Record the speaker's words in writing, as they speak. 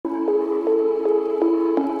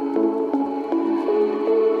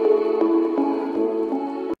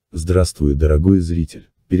Здравствуй, дорогой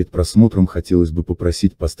зритель. Перед просмотром хотелось бы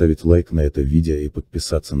попросить поставить лайк на это видео и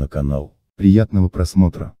подписаться на канал. Приятного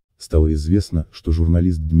просмотра. Стало известно, что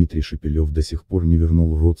журналист Дмитрий Шепелев до сих пор не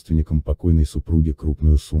вернул родственникам покойной супруги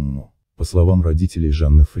крупную сумму. По словам родителей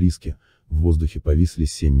Семьи Фриске, в воздухе повисли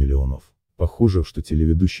 7 миллионов. Похоже, что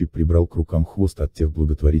телеведущий прибрал к рукам хвост от тех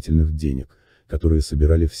благотворительных денег, которые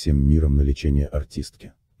собирали всем миром на лечение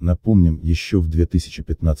артистки. Напомним, еще в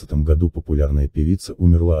 2015 году популярная певица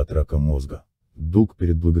умерла от рака мозга. Долг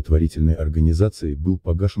перед благотворительной организацией был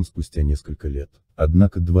погашен спустя несколько лет.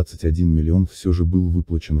 Однако 21 миллион все же был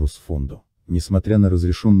выплачен Росфонду. Несмотря на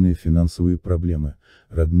разрешенные финансовые проблемы,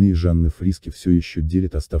 родные Семьи Фриске все еще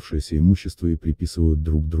делят оставшееся имущество и приписывают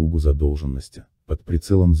друг другу задолженности. Под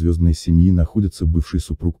прицелом звездной семьи находится бывший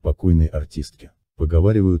супруг покойной артистки.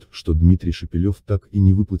 Поговаривают, что Дмитрий Шепелев так и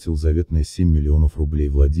не выплатил заветные 7 миллионов рублей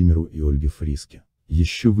Владимиру и Ольге Фриске.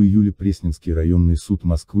 Еще в июле Пресненский районный суд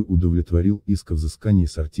Москвы удовлетворил иск о взыскании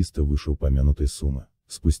с артиста вышеупомянутой суммы.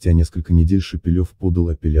 Спустя несколько недель Шепелев подал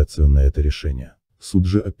апелляцию на это решение. Суд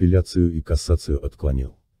же апелляцию и кассацию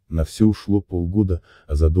отклонил. На все ушло полгода,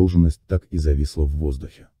 а задолженность так и зависла в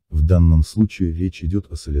воздухе. В данном случае речь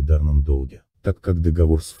идет о солидарном долге, так как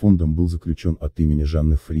договор с фондом был заключен от имени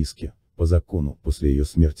Семьи Фриске. По закону, после ее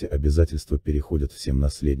смерти обязательства переходят всем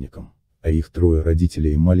наследникам. А их трое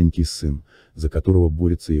родителей и маленький сын, за которого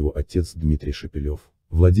борется его отец Дмитрий Шепелев.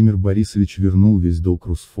 Владимир Борисович вернул весь долг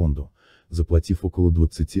Росфонду, заплатив около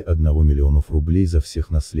 21 миллионов рублей за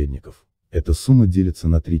всех наследников. Эта сумма делится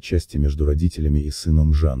на 3 части между родителями и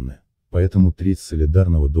сыном Жанны. Поэтому треть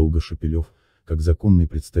солидарного долга Шепелев, как законный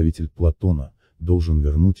представитель Платона, должен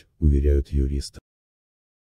вернуть, уверяют юристы.